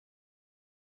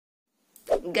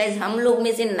Guys हम लोग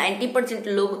में से 90%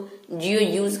 लोग जियो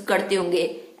यूज करते होंगे।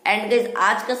 एंड गाइज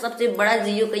आज का सबसे बड़ा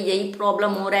जियो का यही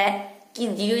प्रॉब्लम हो रहा है कि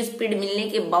जियो स्पीड मिलने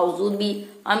के बावजूद भी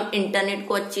हम इंटरनेट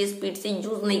को अच्छी स्पीड से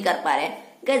यूज नहीं कर पा रहे हैं।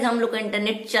 गाइज हम लोग का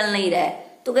इंटरनेट चल नहीं रहा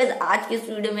है। तो गाइज आज के इस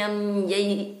वीडियो में हम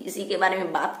इसी के बारे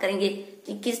में बात करेंगे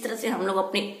कि किस तरह से हम लोग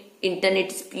अपने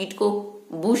इंटरनेट स्पीड को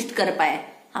बूस्ट कर पाए,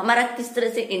 हमारा किस तरह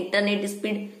से इंटरनेट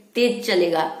स्पीड तेज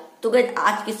चलेगा। तो गाइज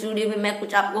आज की इस वीडियो में मैं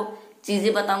कुछ आपको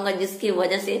चीजें बताऊंगा जिसकी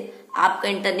वजह से आपका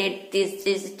इंटरनेट तेज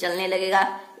से चलने लगेगा,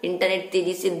 इंटरनेट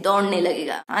तेजी से दौड़ने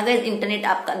लगेगा। हाँ गाइज इंटरनेट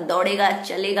आपका दौड़ेगा,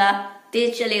 चलेगा,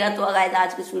 तेज चलेगा। तो गाइज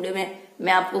आज की इस वीडियो में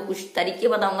मैं आपको कुछ तरीके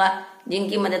बताऊंगा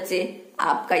जिनकी मदद से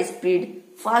आपका स्पीड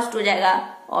फास्ट हो जाएगा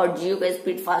और जियो का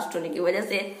स्पीड फास्ट होने की वजह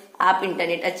से आप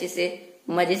इंटरनेट अच्छे से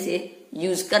मजे से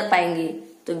यूज कर पाएंगे।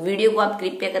 तो वीडियो को आप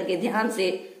कृपया करके ध्यान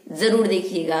से जरूर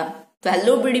देखिएगा। तो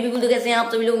हेलो प्रीटी पीपल, तो कैसे हैं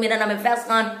आप सभी लोग। मेरा नाम है फैज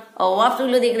खान और आप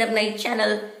सभी लोग देख रहे हैं अपना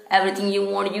channel everything you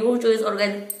want your choice. और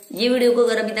ये वीडियो को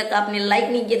अगर अभी तक आपने लाइक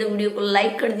नहीं किया तो वीडियो को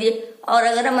लाइक कर दिए, और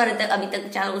अगर हमारे तक अभी तक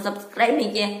चैनल को सब्सक्राइब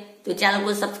नहीं किया तो चैनल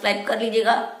को सब्सक्राइब कर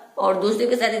लीजिएगा और दोस्तों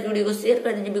के साथ इस वीडियो को शेयर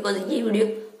कर दीजिए, बिकॉज ये वीडियो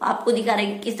आपको दिखा रहा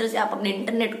है कि किस तरह से आप अपने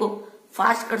इंटरनेट को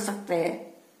फास्ट कर सकते हैं,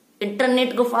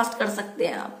 इंटरनेट को फास्ट कर सकते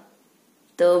हैं आप।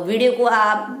 तो वीडियो को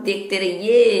आप देखते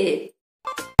रहिए।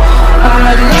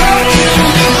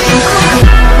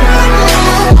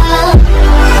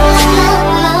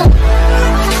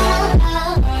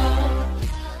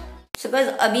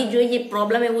 अभी जो ये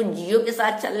प्रॉब्लम है वो जियो के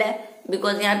साथ चल रहा है,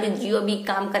 बिकॉज यहाँ पे जियो भी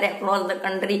काम करे अक्रॉस द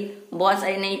कंट्री, बहुत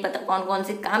सारे नहीं पता कौन कौन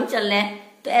से काम चल रहे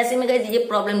हैं। तो ऐसे में गाइस ये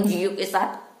प्रॉब्लम जियो के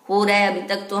साथ हो रहा है। अभी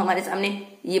तक तो हमारे सामने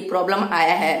ये प्रॉब्लम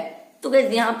आया है। तो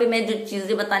गाइस यहाँ पे मैं जो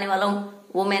चीजें बताने वाला हूँ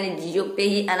वो मैंने जियो पे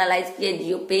ही एनालाइज किया,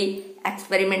 जियो पे ही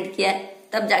एक्सपेरिमेंट किया,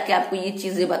 तब जाके आपको ये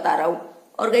चीजें बता रहा हूँ।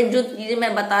 और गाइस जो चीजें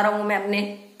मैं बता रहा हूँ मैं अपने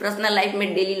पर्सनल लाइफ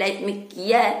में, डेली लाइफ में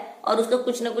किया है और उसका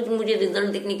कुछ ना कुछ मुझे रिजल्ट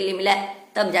देखने के लिए मिला है,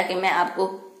 तब जाके मैं आपको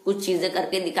कुछ चीजें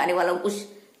करके दिखाने वाला हूँ, कुछ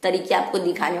तरीके आपको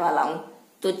दिखाने वाला हूँ।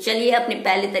 तो चलिए अपने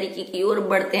पहले तरीके की ओर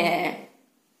बढ़ते हैं।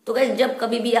 तो गाइस जब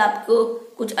कभी भी आपको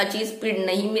कुछ अच्छी स्पीड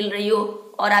नहीं मिल रही हो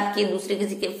और आपके दूसरे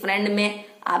किसी के फ्रेंड में,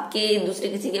 आपके दूसरे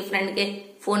किसी के फ्रेंड के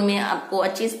फोन में आपको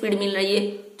अच्छी स्पीड मिल रही है,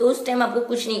 तो उस टाइम आपको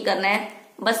कुछ नहीं करना है,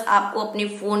 बस आपको अपने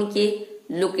फोन के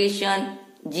लोकेशन,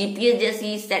 जीपीएस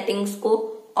जैसी सेटिंग्स को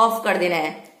ऑफ कर देना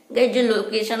है। गाइस जो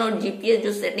लोकेशन और जीपीएस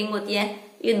जो सेटिंग होती है,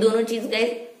 ये दोनों चीज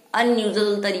गाइस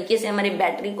अनयूजुअल तरीके से हमारी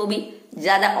बैटरी को भी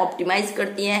ज्यादा ऑप्टिमाइज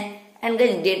करती हैं एंड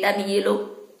गाइस डेटा भी ये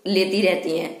लोग लेती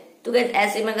रहती हैं। तो गाइस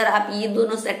ऐसे में अगर आप ये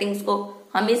दोनों सेटिंग्स को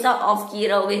हमेशा ऑफ किए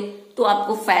रहोगे तो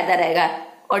आपको फायदा रहेगा,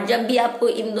 और जब भी आपको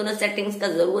इन दोनों सेटिंग्स का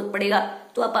जरूरत पड़ेगा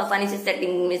तो आप आसानी से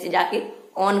सेटिंग में से जाके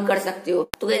ऑन कर सकते हो।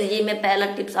 तो गाइस ये मैं पहला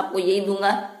टिप्स आपको यही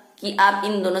दूंगा कि आप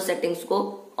इन दोनों सेटिंग्स को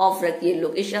ऑफ रखिए,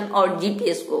 लोकेशन और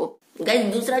जीपीएस को। गाइस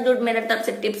दूसरा जो मेरा तरफ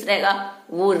से टिप्स रहेगा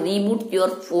वो रीबूट योर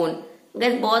फोन।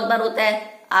 गाइस बहुत बार होता है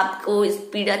आपको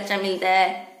स्पीड अच्छा मिलता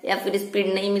है या फिर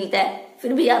स्पीड नहीं मिलता है,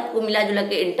 फिर भी आपको मिला जुला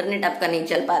के इंटरनेट आपका नहीं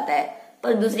चल पाता है,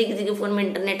 पर दूसरे किसी के फोन में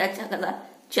इंटरनेट अच्छा खासा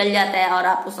चल जाता है और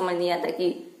आपको समझ नहीं आता कि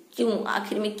क्यों,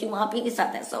 आखिर में क्यों आप ही के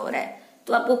साथ ऐसा हो रहा है।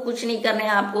 तो आपको कुछ नहीं करना है,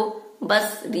 आपको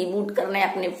बस रिबूट करना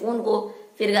है अपने फोन को,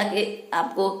 फिर जाके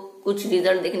आपको कुछ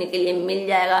रिजल्ट देखने के लिए मिल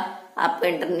जाएगा, आपका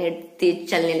इंटरनेट तेज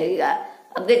चलने लगेगा।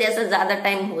 अब गाइस ऐसा ज्यादा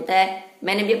टाइम होता है,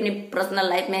 मैंने भी अपनी पर्सनल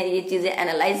लाइफ में ये चीजें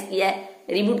एनालाइज किया है।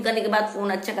 रिबूट करने के बाद फोन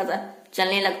अच्छा खासा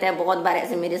चलने लगता है, बहुत बार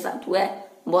ऐसे मेरे साथ हुआ है,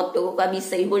 बहुत लोगों का भी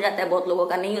सही हो जाता है, बहुत लोगों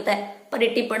का नहीं होता है, पर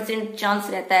 80% चांस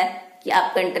रहता है कि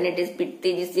आपका इंटरनेट स्पीड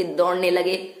तेजी से दौड़ने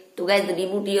लगे। तो guys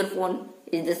reboot your phone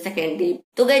is the second tip.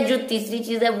 तो गाइस जो तीसरी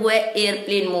चीज है वो है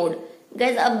एयरप्लेन मोड।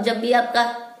 गाइस अब जब भी आपका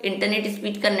इंटरनेट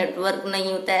स्पीड का नेटवर्क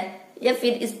नहीं होता है या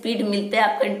फिर स्पीड मिलता है,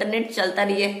 आपका इंटरनेट चलता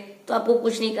रही है, तो आपको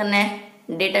कुछ नहीं करना है,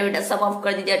 डेटा वेटा सब ऑफ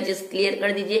कर दीजिए, एडजस्ट क्लियर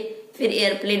कर दीजिए, फिर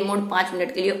एयरप्लेन मोड 5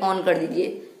 मिनट के लिए ऑन कर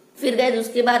दीजिए। फिर गाइस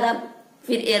उसके बाद आप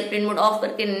फिर एयरप्लेन मोड ऑफ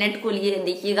करके नेट खोलिए,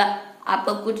 देखिएगा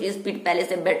आपका कुछ स्पीड पहले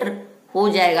से बेटर हो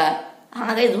जाएगा।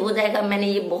 हाँ गाइस हो जाएगा, मैंने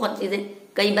ये बहुत चीजें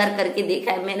कई बार करके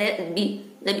देखा है। मैंने भी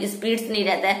जब स्पीड नहीं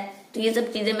रहता है तो ये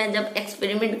सब चीजें मैं जब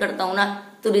एक्सपेरिमेंट करता हूँ ना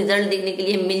तो रिजल्ट देखने के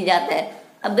लिए मिल जाता है।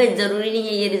 अब गाइस जरूरी नहीं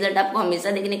है ये रिजल्ट आपको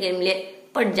हमेशा देखने के लिए मिले,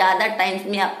 पर ज्यादा टाइम्स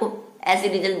में आपको ऐसे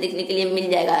रिजल्ट देखने के लिए मिल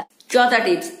जाएगा। चौथा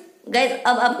टिप्स गाइस,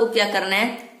 अब आपको क्या करना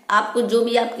है, आपको जो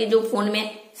भी आपके जो फोन में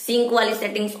सिंक वाली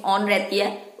सेटिंग्स ऑन रहती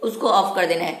है उसको ऑफ कर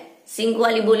देना है। सिंक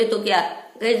वाली बोले तो क्या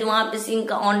गाइस, वहां पे सिंक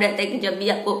का ऑन रहता है कि जब भी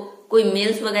आपको कोई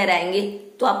मेल्स वगैरह आएंगे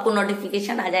तो आपको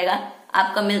नोटिफिकेशन आ जाएगा,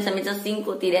 आपका मेल्स हमेशा सिंक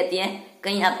होती रहती है,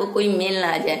 कहीं आपको कोई मेल ना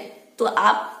आ जाए। तो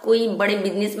आप कोई बड़े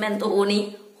बिजनेसमैन तो हो नहीं,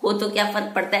 हो तो क्या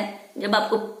फर्क पड़ता है, जब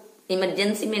आपको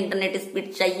इमरजेंसी में इंटरनेट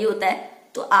स्पीड चाहिए होता है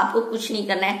तो आपको कुछ नहीं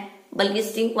करना है, बल्कि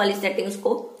सिंक वाली सेटिंग्स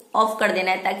को ऑफ कर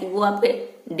देना है, ताकि वो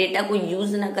आपके डेटा को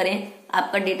यूज ना करें,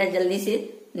 आपका डेटा जल्दी से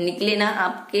निकले ना,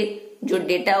 आपके जो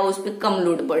डेटा है उस पर कम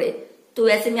लोड पड़े। तो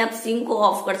वैसे में आप सिंक को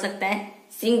ऑफ कर सकते हैं।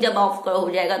 सिंक जब ऑफ हो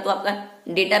जाएगा तो आपका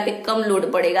डेटा पे कम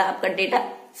लोड पड़ेगा, आपका डेटा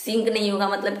सिंक नहीं होगा।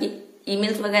 मतलब कि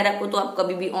ईमेल्स वगैरह को तो आप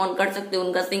कभी भी ऑन कर सकते हो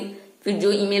उनका सिंक, फिर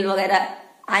जो ईमेल वगैरह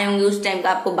आए होंगे उस टाइम का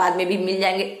आपको बाद में भी मिल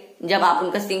जाएंगे जब आप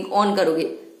उनका सिंक ऑन करोगे।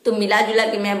 तो मिला जुला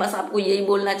के मैं बस आपको यही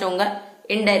बोलना चाहूंगा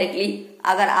इनडायरेक्टली,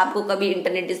 अगर आपको कभी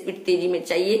इंटरनेट स्पीड तेजी में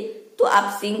चाहिए तो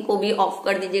आप सिंक को भी ऑफ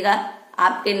कर दीजिएगा,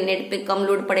 आपके नेट पे कम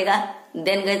लोड पड़ेगा,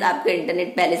 देन गाइस आपका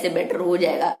इंटरनेट पहले से बेटर हो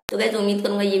जाएगा। तो गाइस उम्मीद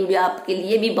करूंगा ये वीडियो आपके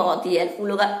लिए भी बहुत ही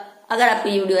हेल्पफुल होगा। अगर आपको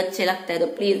ये वीडियो अच्छे लगता है तो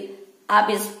प्लीज आप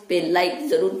इस पे लाइक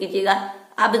जरूर कीजिएगा,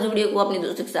 आप इस वीडियो को अपने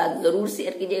दोस्तों के साथ जरूर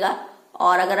शेयर कीजिएगा,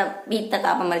 और अगर अभी तक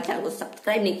आप हमारे चैनल को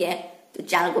सब्सक्राइब नहीं किया है तो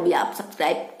चैनल को भी आप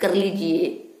सब्सक्राइब कर लीजिए,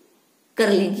 कर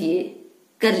लीजिए,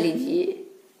 कर लीजिए।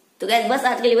 तो गाइस बस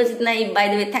आज के लिए बस इतना ही। By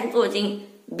the way, thanks for watching,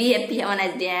 be happy, have a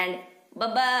nice day and bye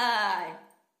bye.